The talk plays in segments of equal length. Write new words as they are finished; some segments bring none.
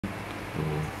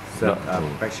a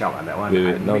pet shop, that one.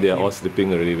 Wait, now they are all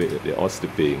sleeping already. Wait, they're all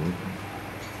sleeping.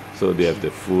 So they have the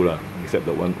full, except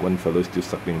the one fellow is still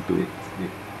suckling too.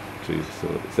 So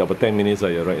it's about 10 minutes,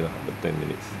 you're right, about 10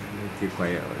 minutes. Keep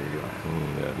quiet already.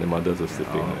 Yeah, the mothers are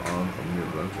sleeping.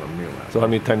 Milk. So how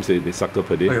many times they suckle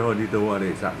per day? Little one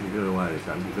they suck, little one they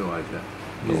suck, little one they suck.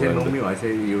 He said no milk, I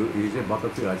said you said bottle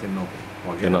milk, I said no.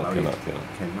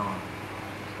 Cannot.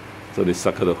 So they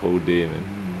suckle the whole day, man.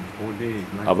 Whole day.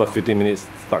 About 15 minutes,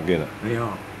 stuck again.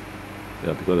 Yeah.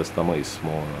 Yeah, because the stomach is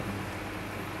small.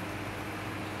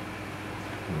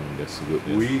 That's good.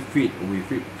 Yes. We feed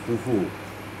fufu,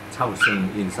 chao seng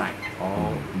inside,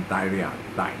 or diarrhea,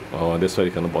 die. Oh, that's why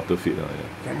you cannot bottle feed. Yeah.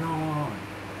 Cannot.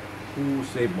 Who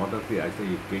say bottle feed? I say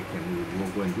you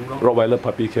can go and do. Rottweiler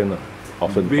puppy can.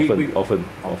 Often. Big puppy. Often.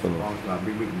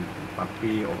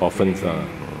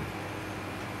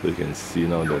 So you can see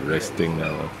now they're resting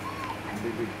now.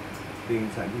 Big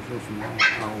things like this so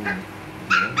small.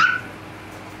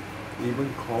 Even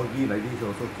corgi like this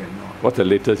also cannot. What's the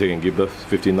latest you can give birth?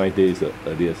 59 days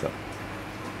earliest?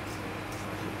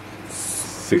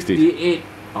 60. 58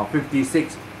 or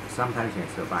 56 sometimes can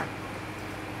survive.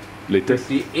 Latest?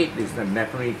 58 is the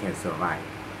definitely can survive.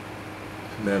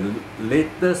 The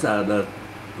latest, the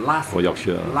last. For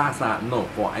Yorkshire? Last, no,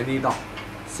 for any dog,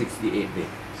 68 days.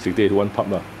 68, one pup.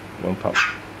 One pup.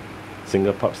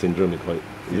 Single pup syndrome, you call it.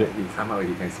 Is it? He come out,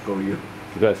 he can scold you.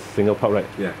 Because single pup, right?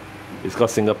 Yeah. It's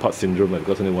called single pup syndrome,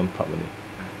 because only one pup only.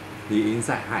 He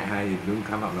inside hide, he don't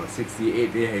come out. No,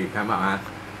 68 days he come out.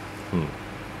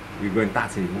 We go and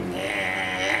touch him.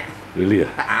 Really?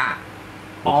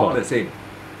 All the same.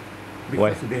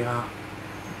 Because why? They are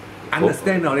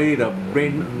understand already, the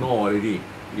brain know already.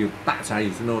 You touch,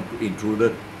 it's no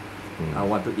intruder. I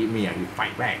want to eat me, he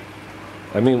fight back.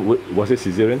 I mean, was it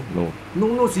caesarean? No.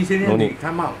 No caesarean, no he need.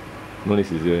 come out. No need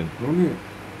caesarean. No need.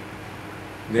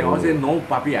 They all say no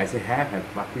puppy. I say have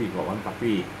puppy, got one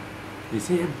puppy. He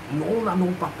say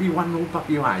no puppy, no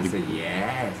puppy. I say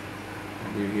yes.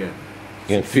 You hear? You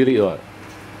can feel it, what?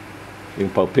 You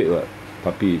can palpate, what?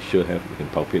 Puppy sure have. You can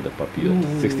palpate the puppy.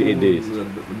 68 days.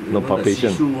 No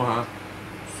palpation.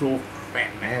 So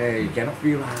fat, you cannot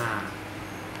feel .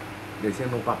 They say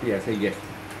no puppy. I say yes.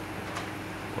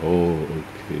 Oh,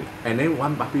 okay. And then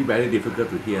one puppy very difficult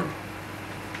to hear.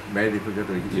 Very difficult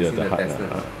to hear. Yeah, the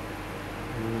heart.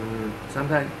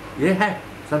 Sometimes have.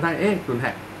 Sometimes don't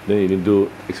have. Then you didn't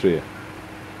do X-ray?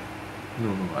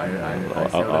 No, I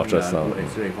ultrasound.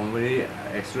 X-ray. Normally,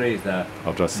 X-ray is the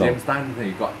ultrasound. same time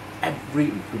you got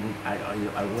every.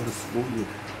 I want to scold you.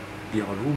 Your room